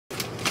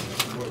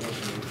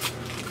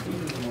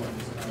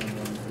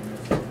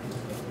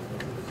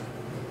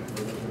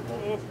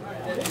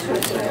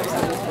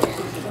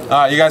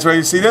Alright, you guys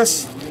ready to see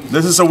this?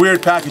 This is a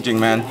weird packaging,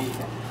 man.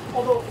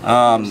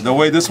 The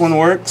way this one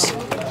works,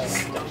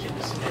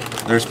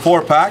 there's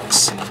 4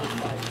 packs.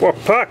 4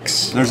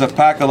 packs? There's a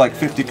pack of like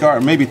 50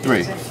 cards, maybe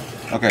 3.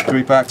 Okay,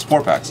 3 packs,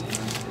 4 packs.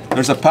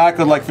 There's a pack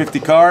of like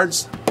 50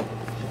 cards.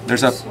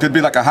 There's a, could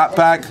be like a hot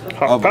pack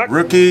of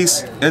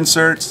rookies,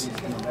 inserts,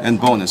 and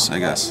bonus, I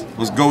guess.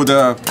 Let's go with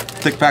the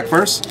thick pack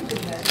first.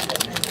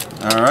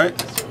 Alright.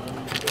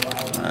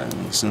 Alright,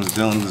 as soon as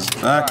Dylan is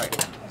back.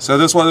 So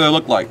this is what they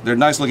look like. They're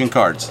nice looking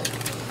cards.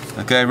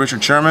 Okay,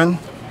 Richard Sherman,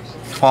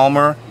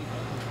 Palmer,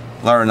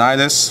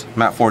 Laurinaitis,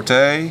 Matt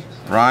Forte,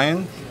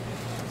 Ryan,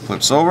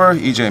 flips over,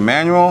 EJ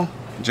Manuel,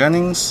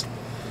 Jennings,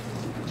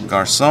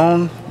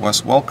 Garcon,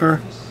 Wes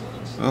Welker,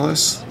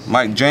 Willis,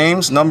 Mike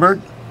James,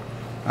 numbered,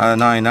 out of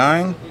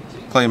 99,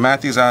 Clay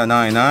Matthews out of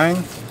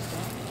 99,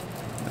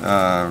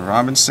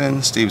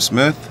 Robinson, Steve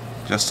Smith,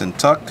 Justin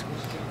Tuck,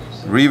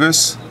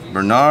 Rivas,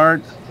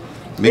 Bernard,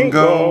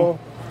 Mingo,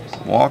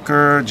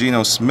 Walker,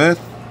 Geno Smith,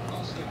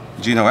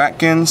 Geno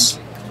Atkins,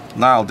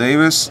 Lyle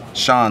Davis,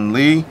 Sean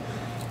Lee,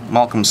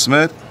 Malcolm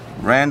Smith,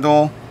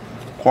 Randall,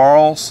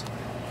 Quarles,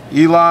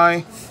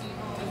 Eli,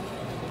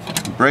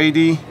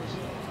 Brady,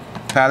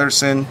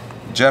 Patterson,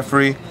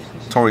 Jeffrey,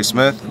 Torrey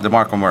Smith,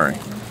 DeMarco Murray.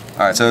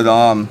 Alright, so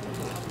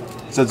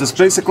just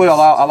basically a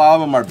lot of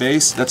them are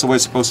base. That's the way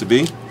it's supposed to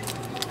be.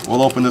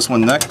 We'll open this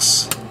one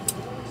next.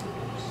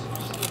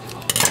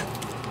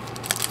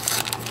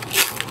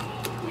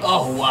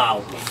 Oh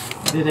wow.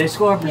 Did they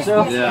score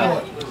Brazil?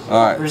 Yeah.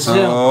 Alright,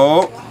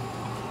 so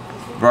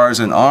Bars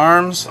and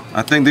Arms.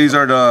 I think these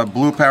are the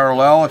blue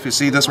parallel, if you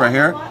see this right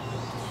here,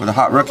 with the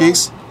hot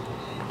rookies.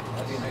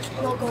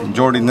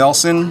 Jordy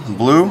Nelson,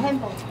 blue.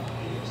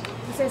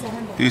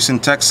 Houston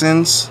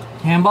Texans.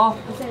 Handball?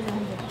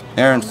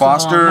 Aaron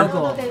Foster.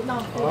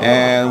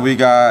 And we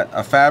got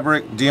a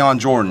fabric, Deion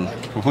Jordan.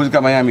 Who's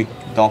got Miami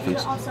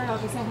Dolphins?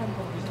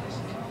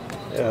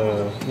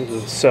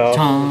 South.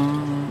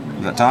 Tom.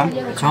 Is that Tom?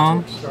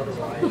 Tom.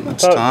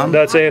 That's Tom.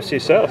 That's AFC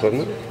South,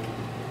 isn't it?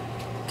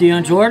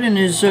 Deion Jordan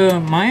is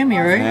Miami,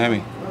 right?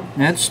 Miami.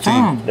 That's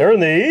Tom. They're in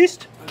the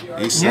East?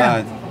 East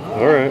side.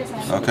 Alright.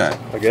 Okay.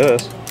 I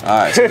guess.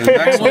 Alright, so the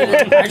next one.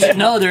 I should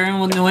know they're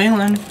in New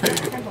England.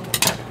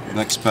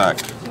 Next pack.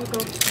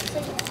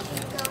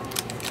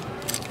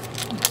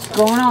 What's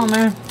going on,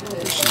 man?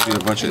 There should be a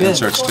bunch of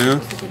inserts too.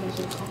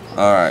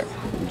 Alright.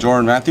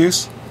 Jordan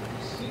Matthews.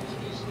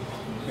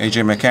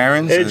 AJ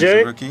McCarron. So this is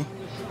a rookie.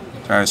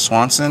 Travis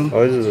Swanson.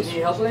 Oh, this is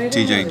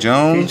TJ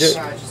Jones.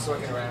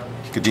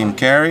 Kadeem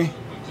Carey.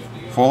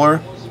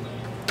 Fuller.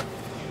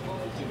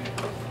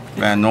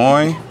 Van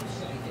Noy.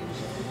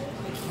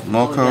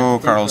 Moko,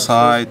 Carlos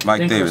Hyde,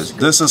 Mike Davis.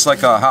 This is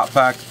like a hot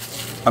pack.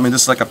 I mean,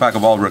 this is like a pack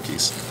of all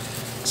rookies.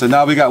 So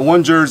now we got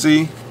 1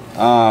 jersey,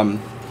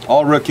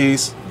 all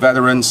rookies,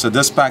 veterans. So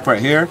this pack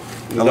right here,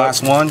 the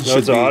last one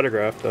should be an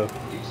autograph, though.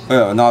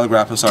 Yeah, an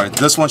autograph. I'm sorry.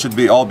 This one should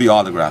be all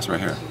autographs right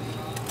here.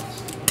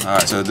 All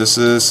right. So this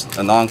is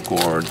an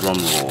encore drum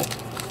roll.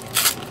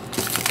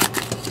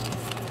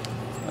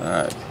 All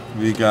right.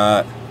 We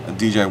got a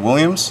DJ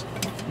Williams,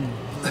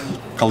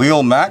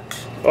 Khalil Mack.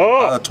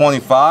 Oh,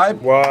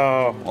 25.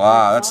 Wow.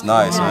 Wow, that's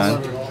nice,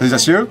 man. Is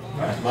that you?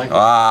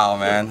 Wow,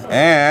 man.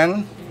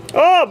 And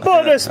oh,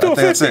 bonus 250.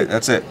 That's it.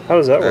 That's it. How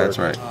does that work? That's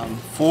right.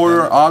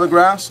 4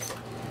 autographs.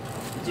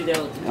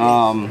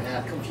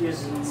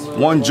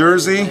 1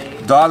 jersey.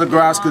 The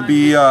autographs could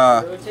be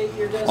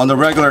on the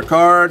regular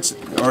cards,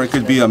 or it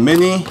could be a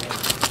mini.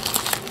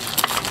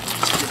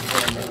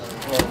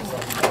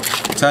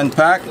 10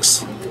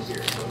 packs.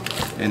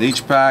 And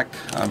each pack,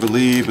 I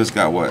believe, has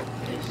got what?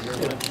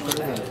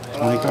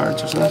 20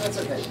 cards or so?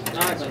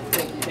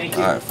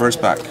 Alright,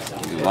 first pack.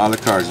 A lot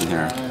of cards in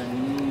here.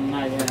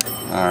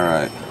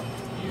 Alright.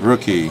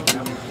 Rookie.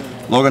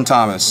 Logan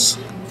Thomas.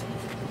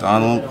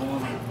 Donald.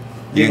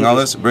 You getting all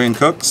this? Brian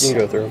Cooks. You can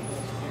go through.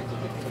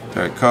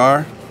 Derek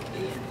Carr.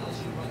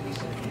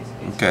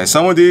 Okay,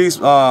 some of these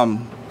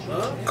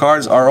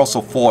cards are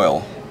also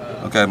foil.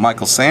 Okay,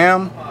 Michael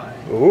Sam.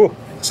 Ooh.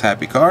 It's a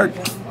happy card.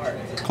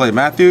 Clay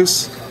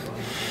Matthews.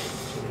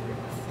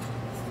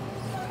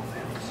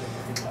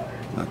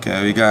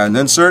 Okay, we got an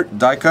insert,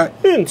 die cut.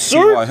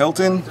 Insert? T.Y.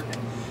 Hilton.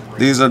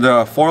 These are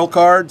the foil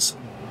cards.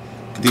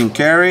 Kadeem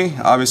Carey.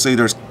 Obviously,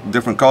 there's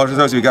different colors of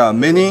those. We got a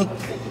mini.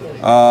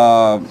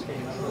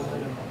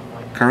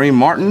 Kareem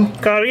Martin.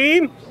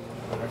 Kareem.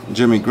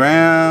 Jimmy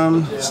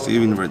Graham.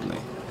 Stephen Ridley.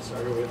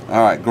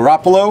 All right,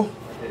 Garoppolo.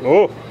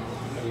 Oh.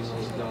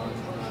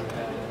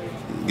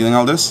 Getting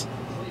all this?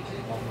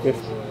 Yeah.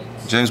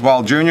 James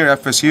Wild Jr.,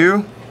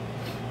 FSU.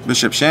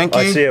 Bishop Shanky.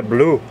 I see a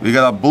blue. We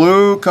got a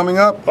blue coming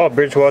up. Oh,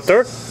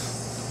 Bridgewater.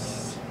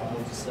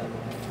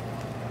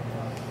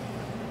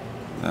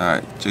 All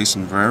right,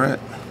 Jason Verrett.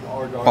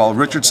 Paul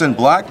Richardson,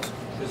 black.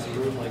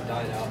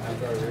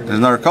 There's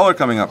another color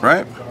coming up,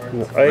 right?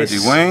 Ice. Reggie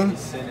Wayne.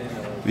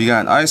 We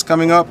got an ice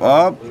coming up.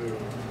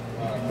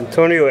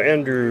 Antonio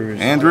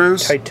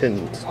Andrews.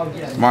 Titans.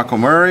 Marco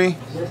Murray.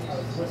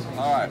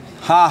 All right.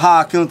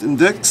 Ha Clinton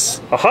Dix.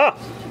 Aha.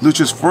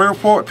 Lucius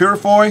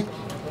Purifoy.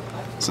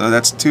 So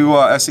that's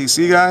 2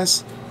 SEC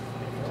guys.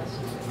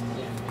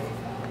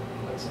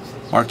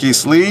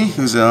 Marquise Lee,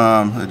 who's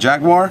a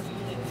Jaguar.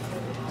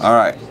 All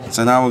right,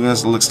 so now we're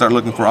gonna start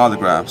looking for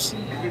autographs.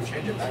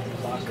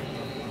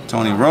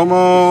 Tony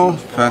Romo,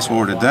 fast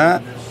forwarded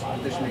that.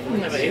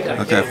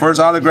 Okay, first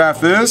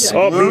autograph is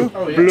blue.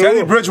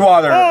 Teddy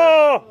Bridgewater.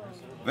 Oh!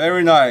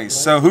 Very nice.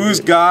 So who's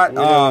got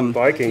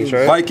Vikings,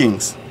 right?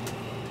 Vikings.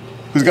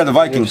 Who's got the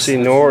Vikings?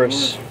 NFC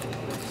North.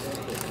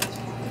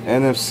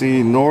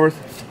 NFC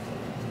North.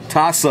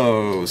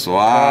 Tassos.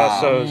 Wow.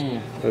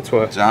 Tassos. That's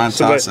what. John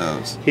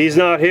Tassos. He's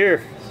not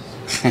here.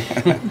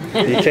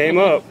 He came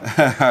up.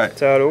 That's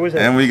how it always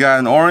happens. And we got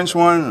an orange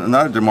one,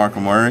 another DeMarco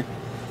Murray.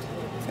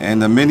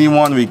 And the mini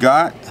one we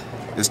got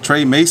is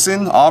Trey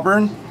Mason,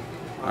 Auburn.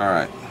 All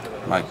right.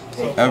 Mike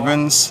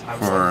Evans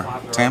for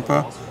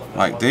Tampa.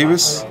 Mike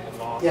Davis.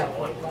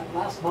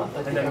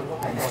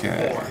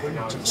 Okay.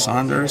 Jim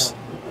Saunders.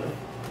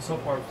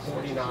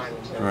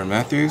 Jordan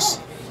Matthews.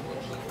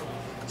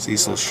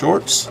 Cecil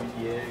Shorts.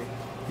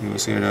 He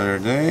was here the other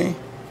day.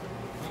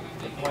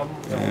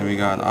 And we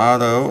got an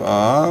auto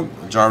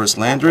of Jarvis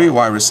Landry,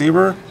 wide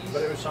receiver.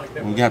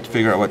 We have to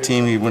figure out what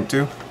team he went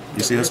to.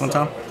 You see this one,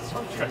 Tom?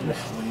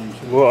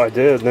 Well, I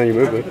did. Then you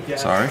moved it.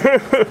 Sorry.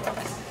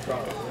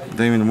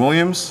 Damon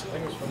Williams,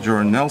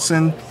 Jordan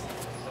Nelson.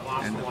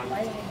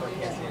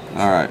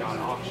 All right.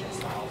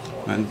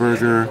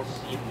 Menberger.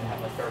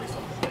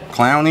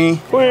 Clowney.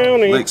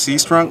 Lake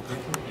Seastrunk.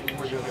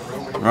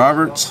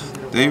 Roberts.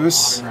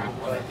 Davis.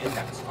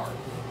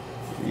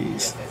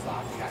 Jeez.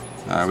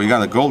 We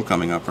got a gold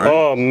coming up, right?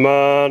 Oh,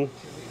 man.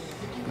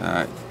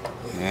 Alright.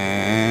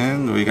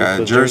 And we got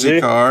a jersey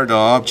card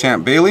of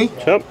Champ Bailey.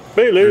 Champ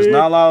Bailey. There's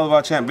not a lot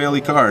of Champ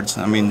Bailey cards.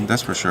 I mean,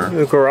 that's for sure.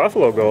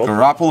 Garoppolo gold.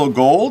 Garoppolo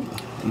gold.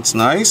 It's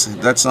nice.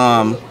 That's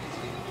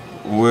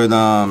with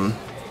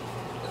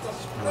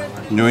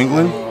New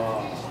England.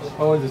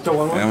 Oh, is it still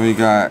 1-1? And we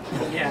got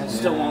Yeah, it's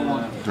still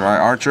 1-1. Dry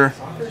Archer,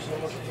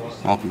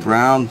 Malcolm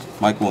Brown,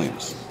 Mike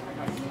Williams,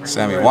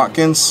 Sammy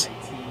Watkins,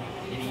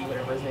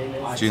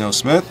 Geno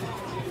Smith.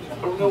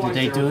 Did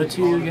they do it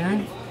to you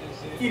again?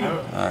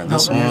 Alright,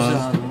 this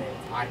one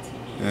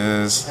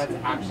is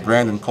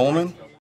Brandon Coleman.